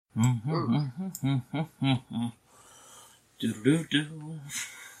Do-do-do-do.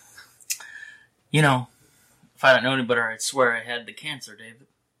 You know, if I don't know any better, I'd swear I had the cancer, David.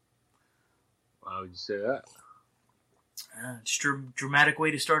 Why would you say that? It's a dramatic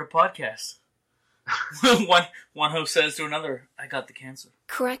way to start a podcast. one host says to another, I got the cancer.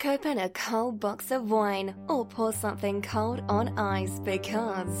 Crack open a cold box of wine or pour something cold on ice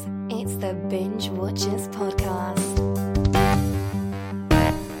because it's the Binge Watchers Podcast.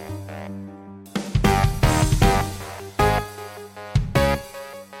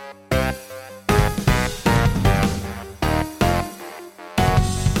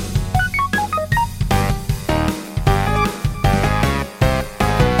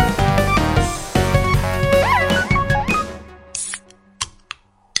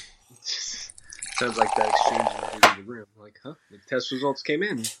 Sounds like that exchange in the room. Like, huh? The test results came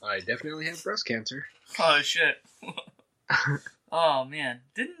in. I definitely have breast cancer. Oh, shit. Oh, man.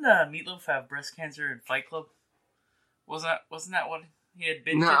 Didn't Meatloaf have breast cancer in Fight Club? Wasn't that what he had?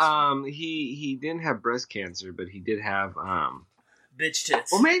 Bitch tits? He didn't have breast cancer, but he did have, bitch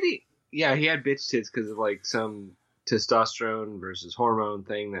tits. Well, maybe, yeah, he had bitch tits because of, like, some testosterone versus hormone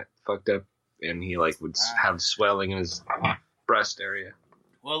thing that fucked up, and he, like, would have swelling in his breast area.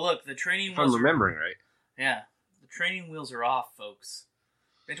 Well, look, the training wheels. If I'm remembering right. Yeah, the training wheels are off, folks.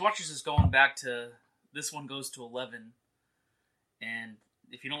 Binge Watchers is going back to, this one goes to 11. And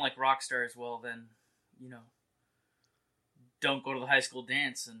if you don't like rock stars, well, then, don't go to the high school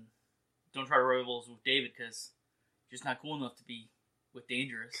dance and don't try to rivals with David because you're just not cool enough to be with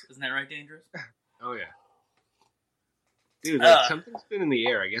Dangerous. Isn't that right, Dangerous? Oh, yeah. Dude, something's been in the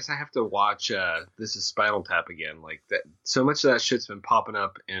air. I guess I have to watch This is Spinal Tap again. Like that, so much of that shit's been popping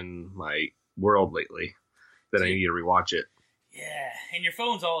up in my world lately that I need to rewatch it. Yeah, and your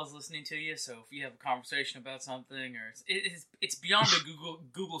phone's always listening to you. So if you have a conversation about something, or it's beyond a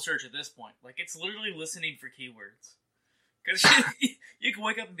Google search at this point. Like it's literally listening for keywords. Because you can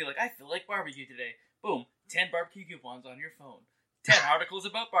wake up and be like, I feel like barbecue today. Boom, 10 barbecue coupons on your phone. 10 articles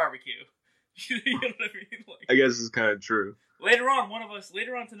about barbecue. You know what I mean? Like, I guess it's kind of true. Later on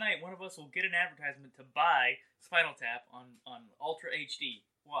tonight, one of us will get an advertisement to buy Spinal Tap on Ultra HD.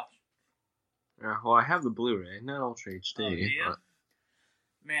 Watch. Yeah, well, I have the Blu-ray, not Ultra HD. Oh, do you? But...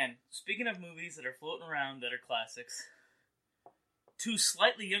 Man, speaking of movies that are floating around that are classics, two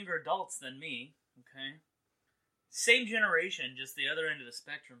slightly younger adults than me, okay? Same generation, just the other end of the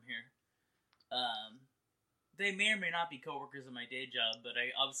spectrum here. They may or may not be coworkers in my day job, but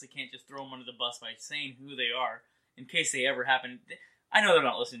I obviously can't just throw them under the bus by saying who they are, in case they ever happen. I know they're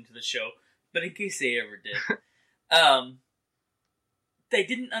not listening to the show, but in case they ever did. They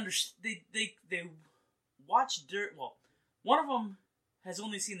didn't understand. They watched Dirt. Well, one of them has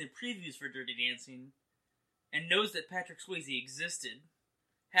only seen the previews for Dirty Dancing, and knows that Patrick Swayze existed.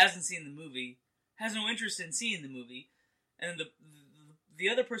 Hasn't seen the movie. Has no interest in seeing the movie, and the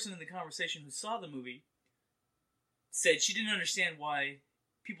other person in the conversation who saw the movie said she didn't understand why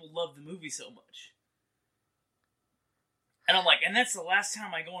people love the movie so much. And I'm like, and that's the last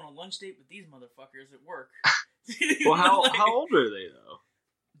time I go on a lunch date with these motherfuckers at work. Well, how old are they, though?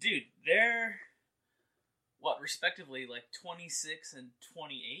 Dude, they're, respectively, like 26 and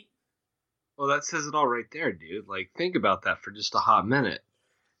 28? Well, that says it all right there, dude. Like, think about that for just a hot minute.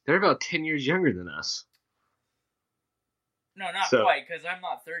 They're about 10 years younger than us. No, not quite, because I'm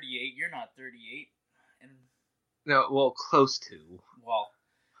not 38, you're not 38. And no, well, close to. Well,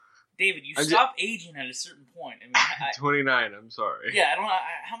 David, you stop aging at a certain point. I mean, 29. I'm sorry. Yeah, I don't know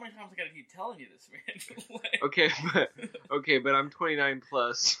how many times I gotta keep telling you this, man. but I'm 29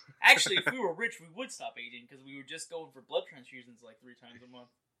 plus. Actually, if we were rich, we would stop aging because we were just going for blood transfusions like 3 times a month.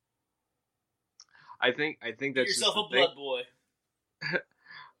 I think that's Get yourself a blood boy.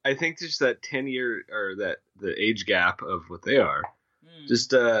 I think just that 10-year or that the age gap of what they are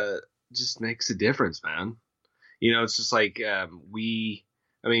just makes a difference, man. It's just like we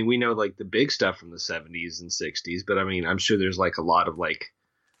know like the big stuff from the 70s and 60s, but I mean, I'm sure there's like a lot of like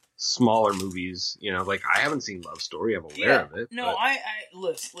smaller movies, like I haven't seen Love Story. I'm aware of it. No, I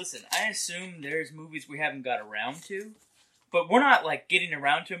listen, I assume there's movies we haven't got around to, but we're not like getting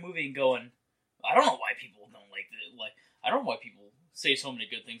around to a movie and going, I don't know why people don't like it. Like, I don't know why people say so many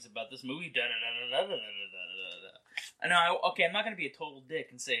good things about this movie. I'm not going to be a total dick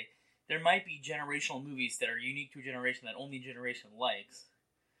and say there might be generational movies that are unique to a generation that only generation likes.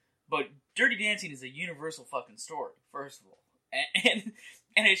 But Dirty Dancing is a universal fucking story, first of all. And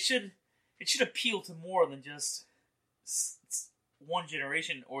it should appeal to more than just one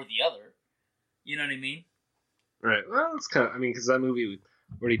generation or the other. You know what I mean? Right. Well, it's kind of, because that movie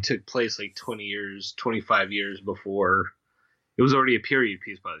already took place like 20 years, 25 years before It was already a period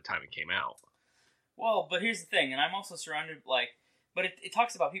piece by the time it came out. Well, but here's the thing, and I'm also surrounded, but it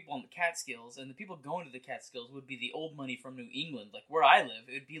talks about people on the Catskills, and the people going to the Catskills would be the old money from New England. Like, where I live,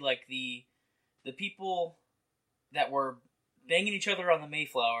 it would be like the people that were banging each other on the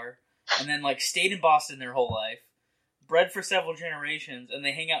Mayflower, and then, like, stayed in Boston their whole life, bred for several generations, and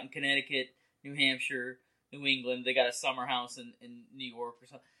they hang out in Connecticut, New Hampshire, New England. They got a summer house in New York or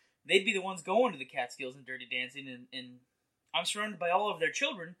something. They'd be the ones going to the Catskills and Dirty Dancing, and I'm surrounded by all of their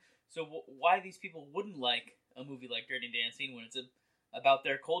children, so why these people wouldn't like a movie like Dirty Dancing when it's about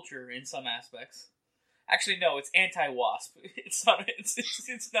their culture in some aspects? Actually, no, it's anti-WASP. It's not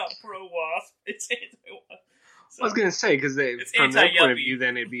pro-WASP. It's anti-WASP. So, I was gonna say, because from their point of view,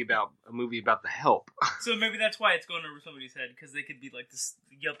 then it'd be about a movie about the help. So maybe that's why it's going over somebody's head, because they could be like this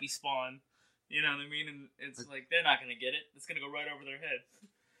yuppie spawn. You know what I mean? And it's like, they're not gonna get it. It's gonna go right over their head.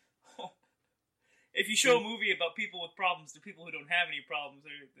 If you show a movie about people with problems to people who don't have any problems,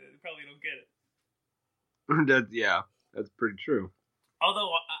 they probably don't get it. That's pretty true.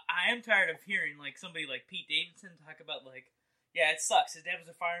 Although I am tired of hearing like somebody like Pete Davidson talk about like, yeah, it sucks. His dad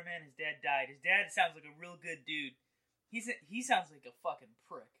was a fireman. His dad died. His dad sounds like a real good dude. He sounds like a fucking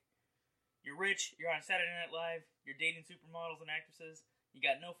prick. You're rich. You're on Saturday Night Live. You're dating supermodels and actresses. You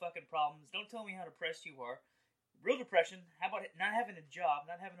got no fucking problems. Don't tell me how depressed you are. Real depression. How about not having a job,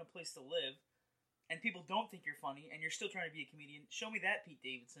 not having a place to live, and people don't think you're funny, and you're still trying to be a comedian? Show me that, Pete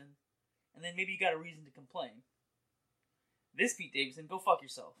Davidson. And then maybe you got a reason to complain. This Pete Davidson, go fuck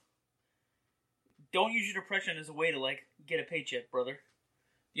yourself. Don't use your depression as a way to, like, get a paycheck, brother.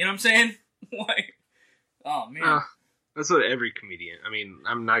 You know what I'm saying? Like, oh, man. That's what every comedian, I mean,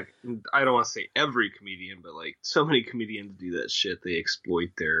 I don't want to say every comedian, but, like, so many comedians do that shit. They exploit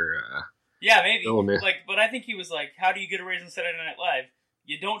their, yeah, maybe. illness. Like, but I think he was like, how do you get a raise on Saturday Night Live?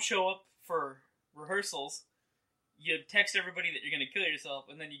 You don't show up for rehearsals. You text everybody that you're going to kill yourself,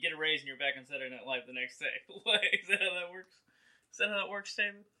 and then you get a raise and you're back on Saturday Night Live the next day. Is that how that works? Is that how that works,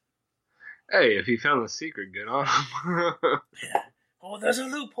 David? Hey, if he found the secret, good on him. Yeah. Oh, there's a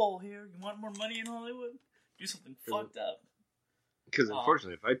loophole here. You want more money in Hollywood? Do something fucked up. Because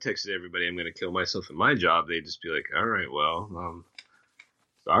unfortunately, if I texted everybody I'm going to kill myself in my job, they'd just be like, all right, well,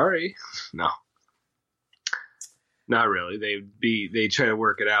 sorry. No. Not really. They try to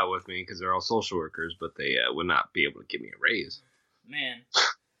work it out with me because they're all social workers, but they would not be able to give me a raise. Man.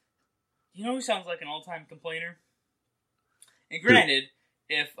 You know who sounds like an all-time complainer? And granted,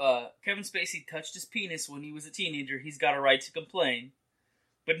 if Kevin Spacey touched his penis when he was a teenager, he's got a right to complain.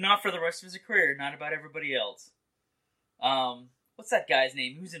 But not for the rest of his career, not about everybody else. What's that guy's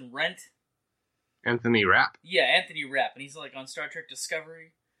name? Who's in Rent? Anthony Rapp? Yeah, Anthony Rapp, and he's like on Star Trek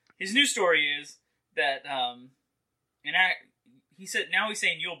Discovery. His new story is that, he's saying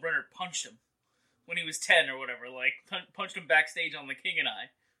Yul Brynner punched him when he was 10 or whatever, like, punched him backstage on The King and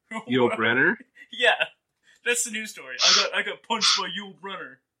I. Yul Brynner? Yeah, that's the news story. I got punched by Yul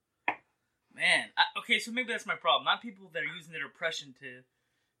Brynner. Man, okay, so maybe that's my problem. Not people that are using their depression to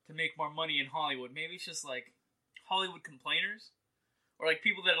make more money in Hollywood. Maybe it's just, like, Hollywood complainers. Or, like,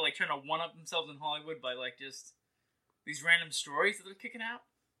 people that are, like, trying to one-up themselves in Hollywood by, like, just these random stories that they're kicking out.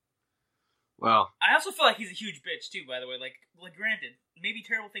 Well, I also feel like he's a huge bitch, too, by the way. Like granted, maybe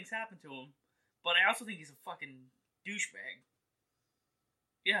terrible things happen to him, but I also think he's a fucking douchebag.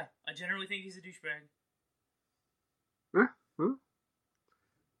 Yeah, I generally think he's a douchebag. Huh?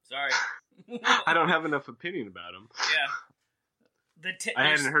 Sorry. I don't have enough opinion about him. Yeah. I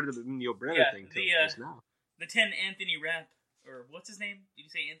hadn't heard of the Neil Brenner thing till just now. The 10 Anthony Rapp, or what's his name? Did you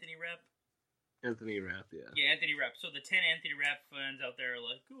say Anthony Rapp? Anthony Rapp, yeah. Yeah, Anthony Rapp. So the 10 Anthony Rapp fans out there are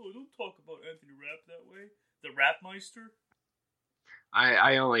like, oh, don't talk about Anthony Rapp that way. The Rappmeister?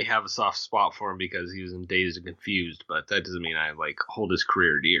 I only have a soft spot for him because he was in Dazed and Confused, but that doesn't mean I, like, hold his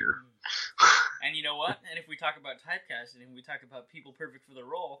career dear. And you know what? And if we talk about typecasting and we talk about people perfect for the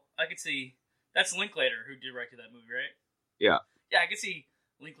role, I could see... That's Linklater who directed that movie, right? Yeah. Yeah, I could see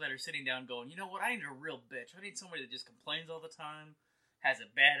Linklater sitting down going, you know what? I need a real bitch. I need somebody that just complains all the time, has a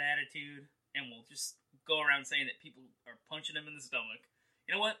bad attitude, and will just go around saying that people are punching him in the stomach.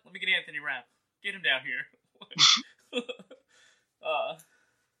 You know what? Let me get Anthony Rapp. Get him down here.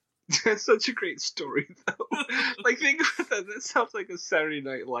 That's such a great story, though. Like, think about that. That sounds like a Saturday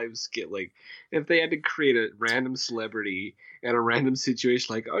Night Live skit. Like, if they had to create a random celebrity in a random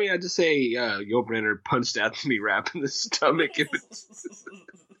situation, like, oh yeah, just say Yul Brynner punched Anthony Rapp in the stomach.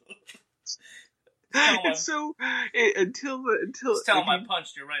 Until just tell him I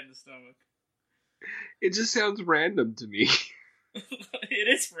punched you right in the stomach. It just sounds random to me. It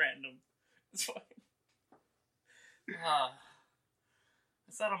is random. It's fine.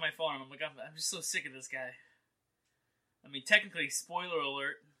 I saw it on my phone and I'm like, I'm just so sick of this guy. I mean, technically, spoiler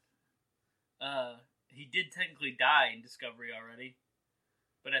alert, he did technically die in Discovery already.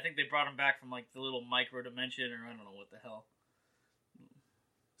 But I think they brought him back from, like, the little micro dimension, or I don't know what the hell.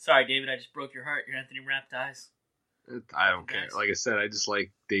 Sorry, David, I just broke your heart. Your Anthony Rapp dies. I don't care. Like I said, I just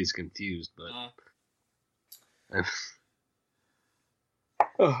like Days Confused, but...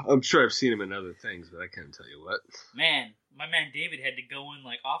 I'm sure I've seen him in other things, but I can't tell you what. Man, my man David had to go in,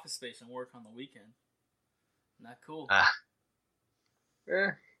 like, Office Space and work on the weekend. Not cool.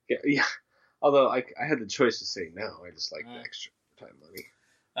 Yeah. Although I had the choice to say no. I just like the extra time money.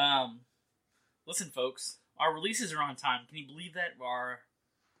 Listen, folks, our releases are on time. Can you believe that? Our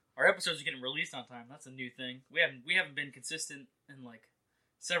episodes are getting released on time. That's a new thing. We haven't been consistent in like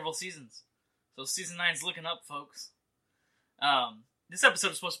several seasons. So season 9's looking up, folks. This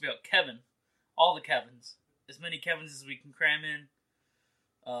episode is supposed to be about Kevin. All the Kevins. As many Kevins as we can cram in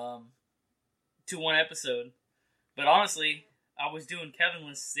to one episode. But honestly, I was doing Kevin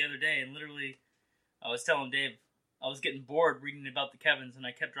lists the other day, and literally, I was telling Dave, I was getting bored reading about the Kevins, and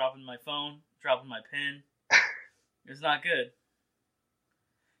I kept dropping my phone, dropping my pen. It was not good.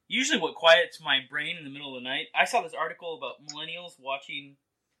 Usually what quiets my brain in the middle of the night, I saw this article about millennials watching,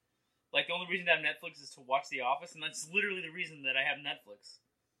 like, the only reason to have Netflix is to watch The Office, and that's literally the reason that I have Netflix.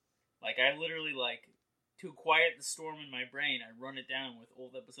 Like, I literally, like, to quiet the storm in my brain, I run it down with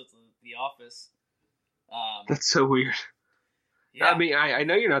old episodes of The Office. That's so weird. Yeah. I mean, I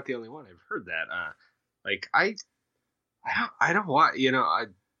know you're not the only one. I've heard that. Like, I don't watch,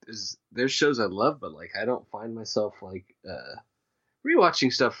 there's shows I love, but, like, I don't find myself, like,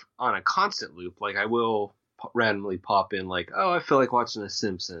 rewatching stuff on a constant loop. Like, I will randomly pop in, like, oh, I feel like watching The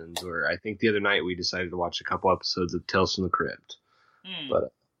Simpsons, or I think the other night we decided to watch a couple episodes of Tales from the Crypt.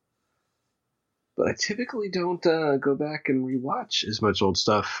 But I typically don't go back and rewatch as much old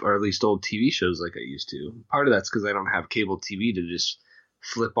stuff, or at least old TV shows like I used to. Part of that's because I don't have cable TV to just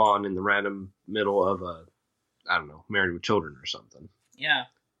flip on in the random middle of I don't know, Married with Children or something. Yeah.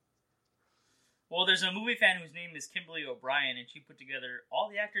 Well, there's a movie fan whose name is Kimberly O'Brien, and she put together all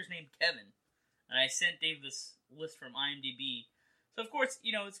the actors named Kevin. And I sent Dave this list from IMDb. So, of course,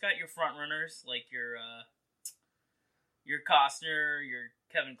 it's got your front runners, like your Costner, your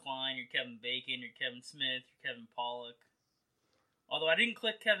Kevin Kline, your Kevin Bacon, your Kevin Smith, your Kevin Pollak. Although I didn't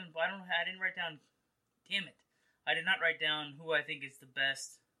click Kevin, I didn't write down, damn it. I did not write down who I think is the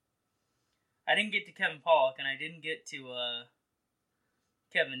best. I didn't get to Kevin Pollak, and I didn't get to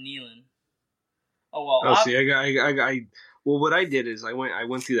Kevin Nealon. Oh well. See, well, what I did is I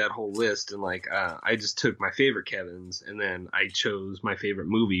went through that whole list, and like I just took my favorite Kevins, and then I chose my favorite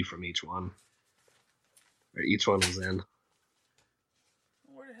movie from each one. Or each one was in.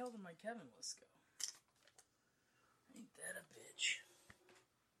 Where the hell did my Kevin list go? Ain't that a bitch?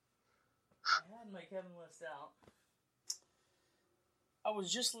 I had my Kevin list out. I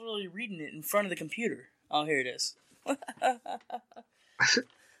was just literally reading it in front of the computer. Oh, here it is.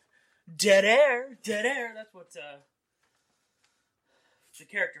 Dead air. That's what the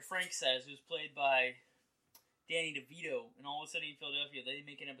character Frank says, who's played by Danny DeVito. And all of a sudden in Philadelphia, they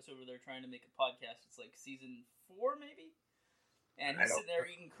make an episode where they're trying to make a podcast. It's like season 4, maybe? And he's sitting there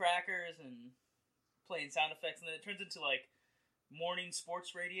eating crackers and playing sound effects. And then it turns into like morning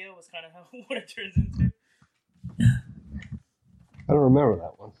sports radio is kind of what it turns into. I don't remember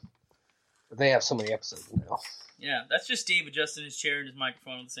that one. But they have so many episodes now. Yeah, that's just Dave adjusting his chair and his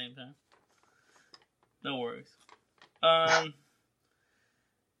microphone at the same time. No worries.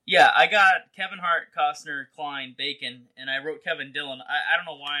 Yeah, I got Kevin Hart, Costner, Kline, Bacon, and I wrote Kevin Dillon. I don't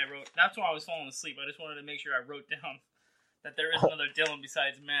know why I wrote... That's when I was falling asleep. I just wanted to make sure I wrote down that there is another Dillon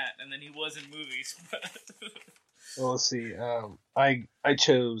besides Matt, and then he was in movies. Well, let's see. I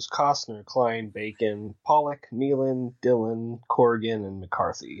chose Costner, Kline, Bacon, Pollak, Nealon, Dillon, Corrigan, and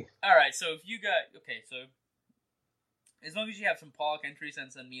McCarthy. Alright, so if you got... Okay, so... As long as you have some Pollak entries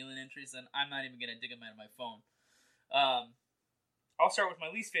and some Nealon entries, then I'm not even going to dig them out of my phone. I'll start with my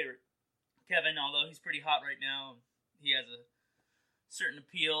least favorite, Kevin, although he's pretty hot right now. He has a certain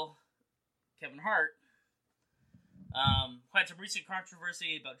appeal. Kevin Hart. Had some recent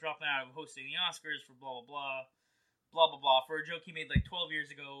controversy about dropping out of hosting the Oscars for blah, blah, blah. Blah, blah, blah. For a joke he made like 12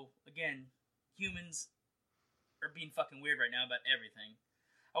 years ago. Again, humans are being fucking weird right now about everything.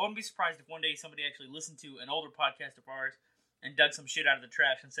 I wouldn't be surprised if one day somebody actually listened to an older podcast of ours and dug some shit out of the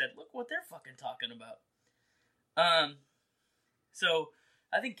trash and said, look what they're fucking talking about. So,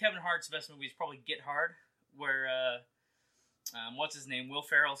 I think Kevin Hart's best movie is probably Get Hard, where, what's his name? Will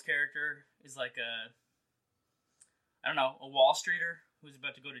Ferrell's character is like a Wall Streeter who's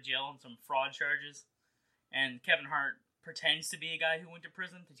about to go to jail on some fraud charges. And Kevin Hart pretends to be a guy who went to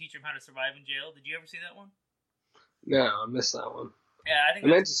prison to teach him how to survive in jail. Did you ever see that one? No, I missed that one. Yeah, I think I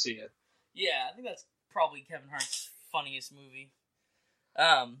meant to see it. Yeah, I think that's probably Kevin Hart's funniest movie.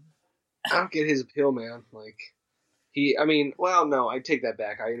 I don't get his appeal, man. Like, no, I take that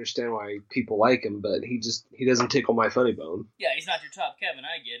back. I understand why people like him, but he doesn't tickle my funny bone. Yeah, he's not your top Kevin.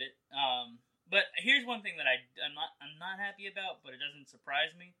 I get it. But here's one thing that I'm not happy about, but it doesn't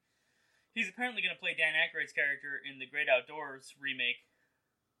surprise me. He's apparently going to play Dan Aykroyd's character in the Great Outdoors remake.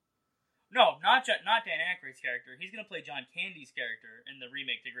 No, not Dan Aykroyd's character. He's going to play John Candy's character in the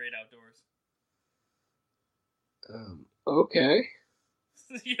remake The Great Outdoors. Okay.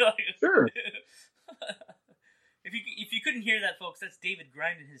 Sure. If you couldn't hear that, folks, that's David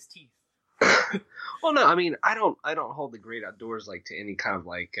grinding his teeth. Well, no, I don't hold the Great Outdoors like to any kind of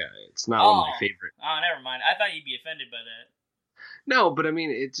like. It's not one of my favorite. Oh, never mind. I thought you'd be offended by that. No, but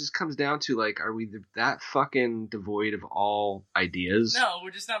it just comes down to like, are we that fucking devoid of all ideas? No,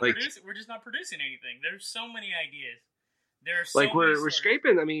 we're just not producing. We're just not producing anything. There's so many ideas. There's we're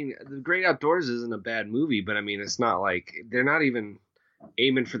scraping. The Great Outdoors isn't a bad movie, but it's not like they're not even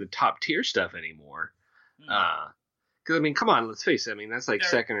aiming for the top tier stuff anymore. Because come on, let's face it. That's like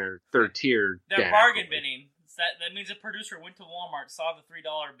second or third tier. They're bargain binning. That means a producer went to Walmart, saw the $3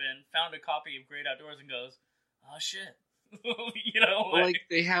 bin, found a copy of Great Outdoors, and goes, "Oh shit."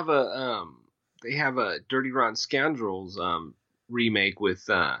 They have a Dirty Rotten Scoundrels remake with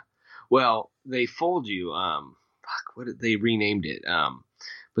they fooled you, what did they renamed it,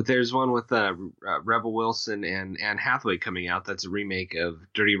 but there's one with Rebel Wilson and Anne Hathaway coming out that's a remake of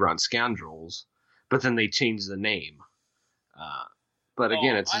Dirty Rotten Scoundrels, but then they changed the name, but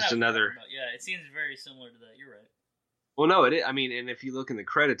again it's just another. Yeah, it seems very similar to that. You're right. Well, no, it is. And if you look in the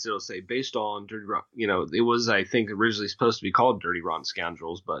credits, it'll say based on Dirty Rotten. It was, I think, originally supposed to be called Dirty Rotten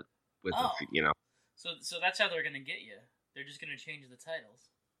Scoundrels, but with So that's how they're gonna get you. They're just gonna change the titles.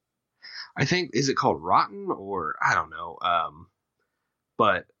 I think, is it called Rotten or I don't know.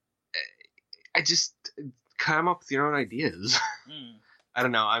 But I just come up with your own ideas. I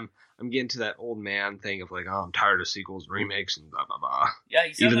don't know. I'm getting to that old man thing of like, oh, I'm tired of sequels, remakes, and blah blah blah. Yeah,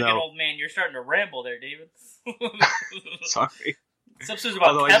 you sound like an old man. You're starting to ramble there, David. Sorry. This episode's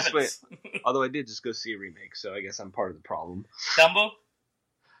about Kevin's. Although I did just go see a remake, so I guess I'm part of the problem. Dumbo?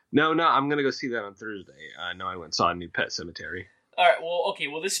 No, I'm gonna go see that on Thursday. No, I went and saw a new Pet Sematary. All right. Well, okay.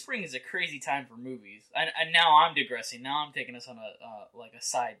 Well, this spring is a crazy time for movies, and now I'm digressing. Now I'm taking us on a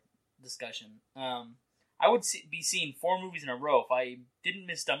side discussion. I would be seeing 4 movies in a row. If I didn't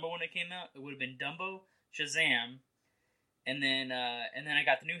miss Dumbo when it came out, it would have been Dumbo, Shazam, and then I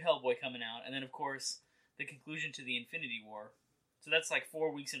got the new Hellboy coming out, and then of course the conclusion to the Infinity War. So that's like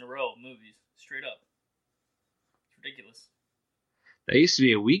 4 weeks in a row of movies, straight up. It's ridiculous. That used to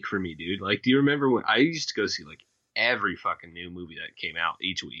be a week for me, dude. Like, do you remember when I used to go see like every fucking new movie that came out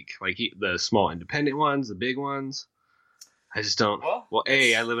each week? Like the small independent ones, the big ones. I just don't. Well,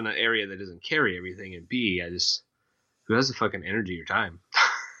 A, I live in an area that doesn't carry everything, and B, who has the fucking energy or time?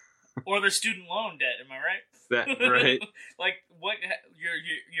 Or the student loan debt, am I right? That right? Like, what?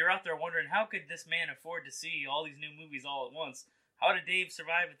 You're out there wondering, how could this man afford to see all these new movies all at once? How did Dave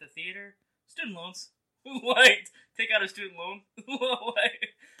survive at the theater? Student loans. Like, take out a student loan.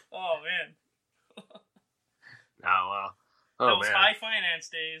 Like, oh man. Oh well. Those high finance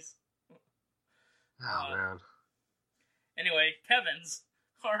days. Oh man. Anyway, Kevin's.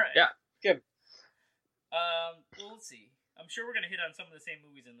 All right. Yeah, Kevin. Well, let's see. I'm sure we're gonna hit on some of the same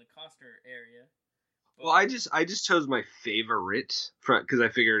movies in the Costner area. But... Well, I just chose my favorite because I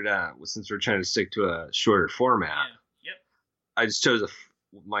figured since we're trying to stick to a shorter format. Yeah. Yep. I just chose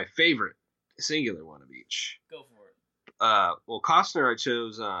my favorite singular one of each. Go for it. Well, Costner, I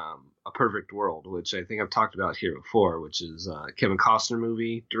chose A Perfect World, which I think I've talked about here before, which is a Kevin Costner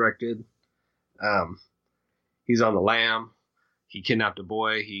movie directed. He's on the lam. He kidnapped a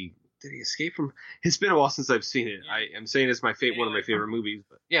boy. Did he escape from? It's been a while since I've seen it. Yeah. I am saying it's one of my favorite movies.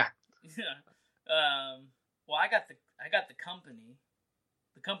 But yeah. Yeah. Well, I got the company,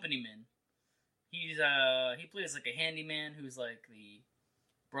 the companyman. He plays like a handyman who's like the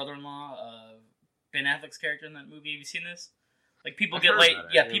brother-in-law of Ben Affleck's character in that movie. Have you seen this? Like people get laid.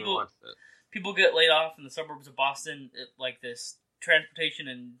 Yeah, people get laid off in the suburbs of Boston at like this transportation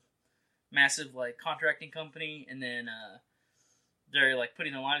and massive like contracting company, and then they're like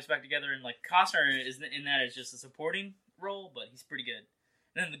putting their lives back together. And like Costner is in that as just a supporting role, but he's pretty good.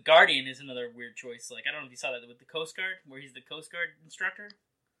 And then The Guardian is another weird choice. Like I don't know if you saw that with the Coast Guard, where he's the Coast Guard instructor.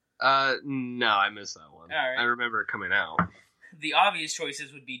 No, I missed that one. All right. I remember it coming out. The obvious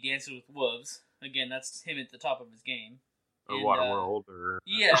choices would be Dances with Wolves. Again, that's him at the top of his game. Or Waterworld, or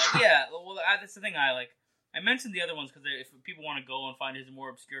yeah. Well, that's the thing I like. I mentioned the other ones because if people want to go and find his more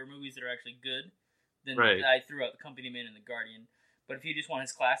obscure movies that are actually good, Then Right. I threw out The Company Man and The Guardian. But if you just want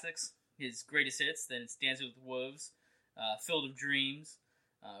his classics, his greatest hits, then it's Dancing with Wolves, Field of Dreams,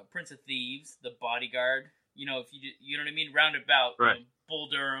 Prince of Thieves, The Bodyguard. You know, if you know what I mean, roundabout, Right. Bull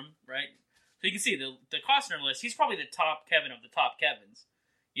Durham, right? So you can see the Costner list. He's probably the top Kevin of the top Kevins.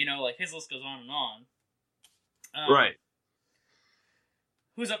 You know, like his list goes on and on. Right.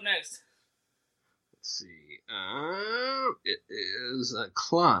 Who's up next? Let's see. It is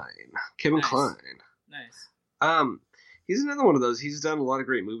Klein. Kevin Nice. Klein. Nice. He's another one of those. He's done a lot of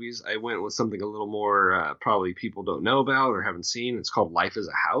great movies. I went with something a little more probably people don't know about or haven't seen. It's called Life is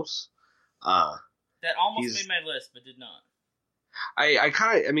a House. That almost made my list, but did not. I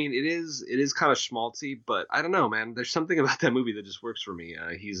mean, it is kind of schmaltzy, but I don't know, man. There's something about that movie that just works for me.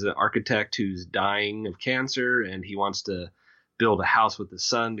 He's an architect who's dying of cancer, and he wants to build a house with his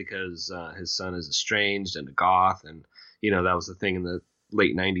son because his son is estranged and a goth, and you know that was the thing in the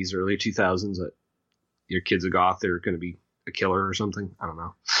late '90s, early 2000s that your kid's a goth, they're going to be a killer or something. I don't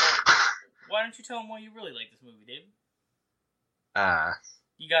know. Why don't you tell him why you really like this movie, David?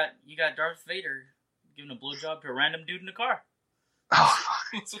 You got Darth Vader giving a blowjob to a random dude in a car. Oh,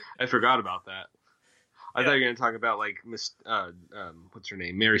 fuck. I forgot about that. I thought you were going to talk about, like, what's her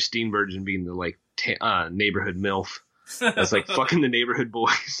name? Mary Steenburgen being the, like, neighborhood MILF. That's, like, fucking the neighborhood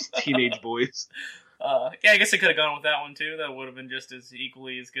boys, teenage boys. Yeah, I guess I could have gone with that one, too. That would have been just as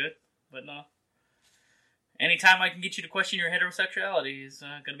equally as good. But no. Anytime I can get you to question your heterosexuality is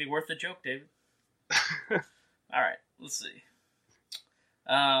going to be worth the joke, David. Alright, let's see.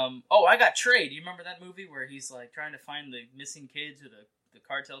 I Got Trey. Do you remember that movie where he's like trying to find the missing kids who the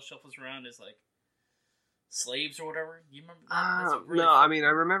cartel shuffles around as like slaves or whatever? You remember that? Really no, I mean I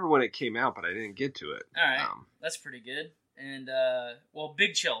remember when it came out, but I didn't get to it. All right, that's pretty good. And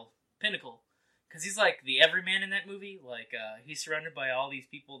Big Chill, Pinnacle, because he's like the everyman in that movie. Like he's surrounded by all these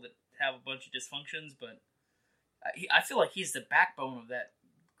people that have a bunch of dysfunctions, but I feel like he's the backbone of that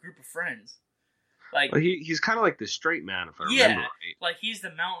group of friends. Like he's kind of like the straight man, if I remember right. Like he's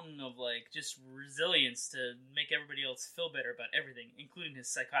the mountain of like just resilience to make everybody else feel better about everything, including his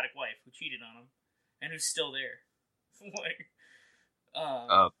psychotic wife who cheated on him and who's still there.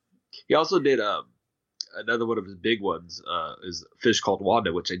 He also did another one of his big ones is Fish Called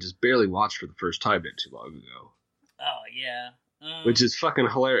Wanda, which I just barely watched for the first time not too long ago. Oh yeah. Which is fucking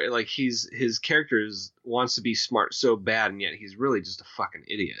hilarious. Like his character wants to be smart so bad, and yet he's really just a fucking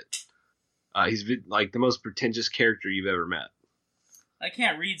idiot. He's like the most pretentious character you've ever met. I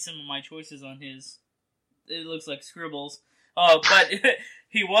can't read some of my choices on his. It looks like scribbles. Oh, but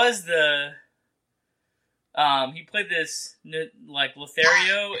he was the. He played this like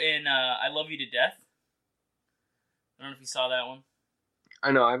Lothario in "I Love You to Death." I don't know if you saw that one.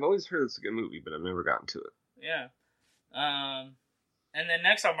 I know. I've always heard it's a good movie, but I've never gotten to it. Yeah. And then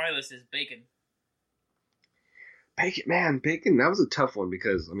next on my list is Bacon. Bacon, that was a tough one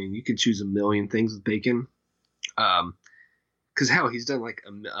because, I mean, you could choose a million things with Bacon. Because hell, he's done like,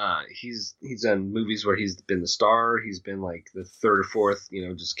 he's done movies where he's been the star, he's been like the third or fourth,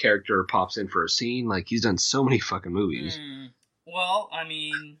 just character pops in for a scene. Like, he's done so many fucking movies. Well, I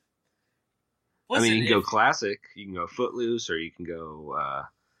mean... Listen, you can go classic, you can go Footloose, or you can go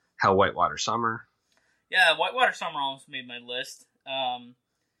Hell, Whitewater Summer. Yeah, Whitewater Summer almost made my list.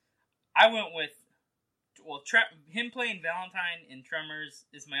 I went with... Well, him playing Valentine in Tremors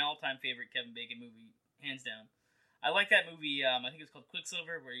is my all-time favorite Kevin Bacon movie, hands down. I like that movie, I think it's called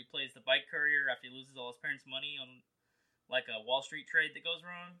Quicksilver, where he plays the bike courier after he loses all his parents' money on, like, a Wall Street trade that goes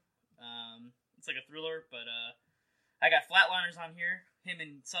wrong. It's like a thriller, but I got Flatliners on here. Him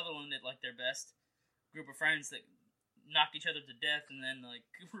and Sutherland at, like, their best. Group of friends that knocked each other to death and then, like,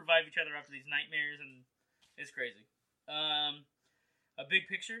 revive each other after these nightmares, and it's crazy. A Big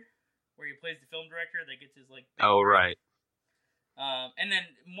Picture, where he plays the film director that gets his, like... Oh, right. And then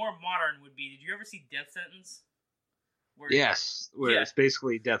more modern would be, did you ever see Death Sentence? Yes, it's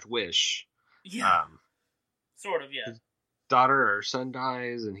basically Death Wish. Yeah. Sort of, yeah. His daughter or son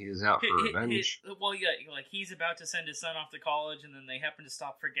dies, and he's out for revenge. Like, he's about to send his son off to college, and then they happen to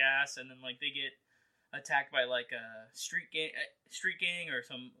stop for gas, and then, like, they get attacked by, like, a street gang or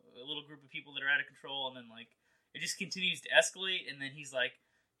a little group of people that are out of control, and then, like, it just continues to escalate, and then he's, like,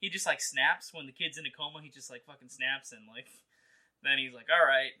 he just, like, snaps when the kid's in a coma. He just, like, fucking snaps, and, like, then he's like, all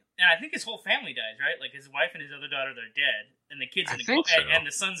right. And I think his whole family dies, right? Like, his wife and his other daughter, they're dead. And the kid's in a coma, and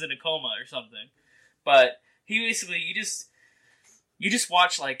the son's in a coma or something. But he basically, you just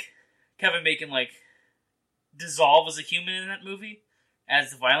watch, like, Kevin Bacon, like, dissolve as a human in that movie as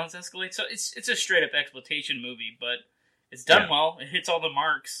the violence escalates. So it's a straight-up exploitation movie, but it's done well. It hits all the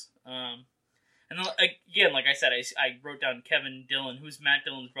marks. And then, again, like I said, I wrote down Kevin Dillon, who's Matt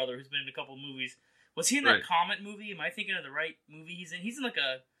Dillon's brother, who's been in a couple movies Was he in that Comet movie? Am I thinking of the right movie he's in? He's in like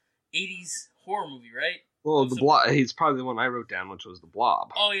a 80s horror movie, right? Well, the Blob. He's probably the one I wrote down, which was the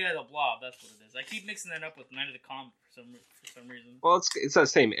Blob. Oh yeah, the Blob. That's what it is. I keep mixing that up with Night of the Comet for some reason. Well, it's that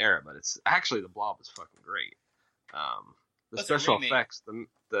same era, but it's actually the Blob is fucking great. The That's special effects,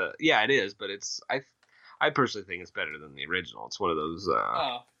 yeah, it is, but I personally think it's better than the original. It's one of those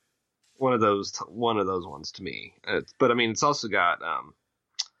one of those ones to me. But I mean, it's also got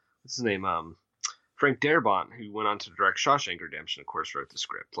what's his name? Frank Darabont, who went on to direct Shawshank Redemption, of course, wrote the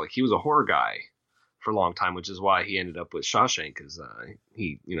script. Like, he was a horror guy for a long time, which is why he ended up with Shawshank, because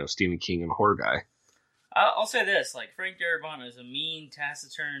Stephen King and a horror guy. I'll say this, like, Frank Darabont is a mean,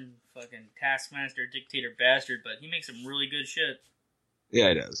 taciturn, fucking taskmaster, dictator bastard, but he makes some really good shit. Yeah,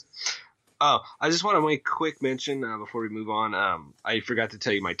 he does. Oh, I just want to make a quick mention before we move on. I forgot to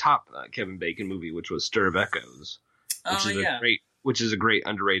tell you my top Kevin Bacon movie, which was Stir of Echoes, which is a great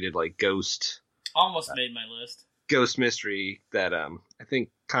underrated like ghost. Almost made my list. Ghost mystery that I think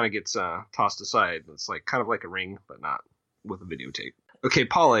kind of gets tossed aside. It's like kind of like a Ring, but not with a videotape. Okay,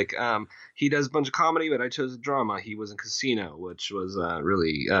 Pollock. He does a bunch of comedy, but I chose a drama. He was in Casino, which was a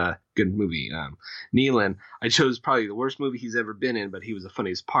really good movie. Nealon, I chose probably the worst movie he's ever been in, but he was the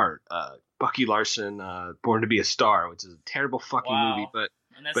funniest part. Bucky Larson, Born to Be a Star, which is a terrible fucking movie,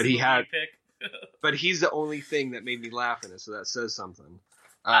 but he had, but he's the only thing that made me laugh in it, so that says something.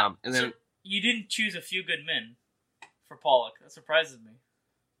 And then you didn't choose A Few Good Men for Pollock. That surprises me.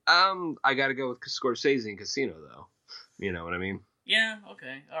 I got to go with Scorsese and Casino, though. You know what I mean? Yeah.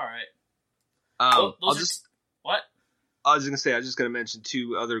 Okay. All right. What? I was just gonna mention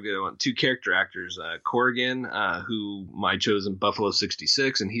two other good ones, two character actors, Corrigan, who I chose in Buffalo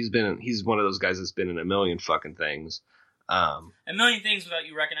 '66, and he's one of those guys that's been in a million fucking things. A million things without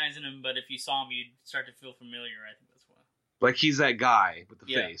you recognizing him, but if you saw him, you'd start to feel familiar. I think that's why. Like, he's that guy with the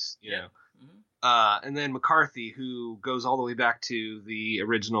face, you know. Mm-hmm. And then McCarthy, who goes all the way back to the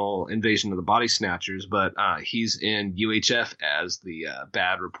original Invasion of the Body Snatchers, but he's in UHF as the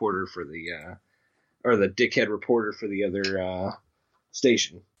bad reporter for or the dickhead reporter for the other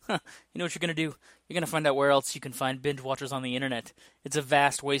station. You know what you're going to do? You're going to find out where else you can find binge watchers on the internet. It's a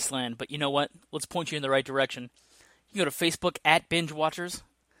vast wasteland, but you know what? Let's point you in the right direction. You can go to Facebook at Binge Watchers.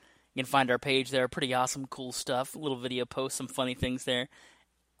 You can find our page there. Pretty awesome, cool stuff. A little video post, some funny things there.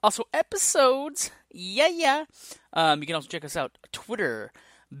 Also, episodes. Yeah. You can also check us out. Twitter,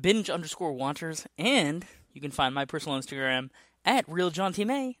 binge_watchers. And you can find my personal Instagram at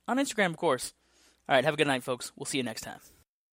RealJohnTMay on Instagram, of course. All right, have a good night, folks. We'll see you next time.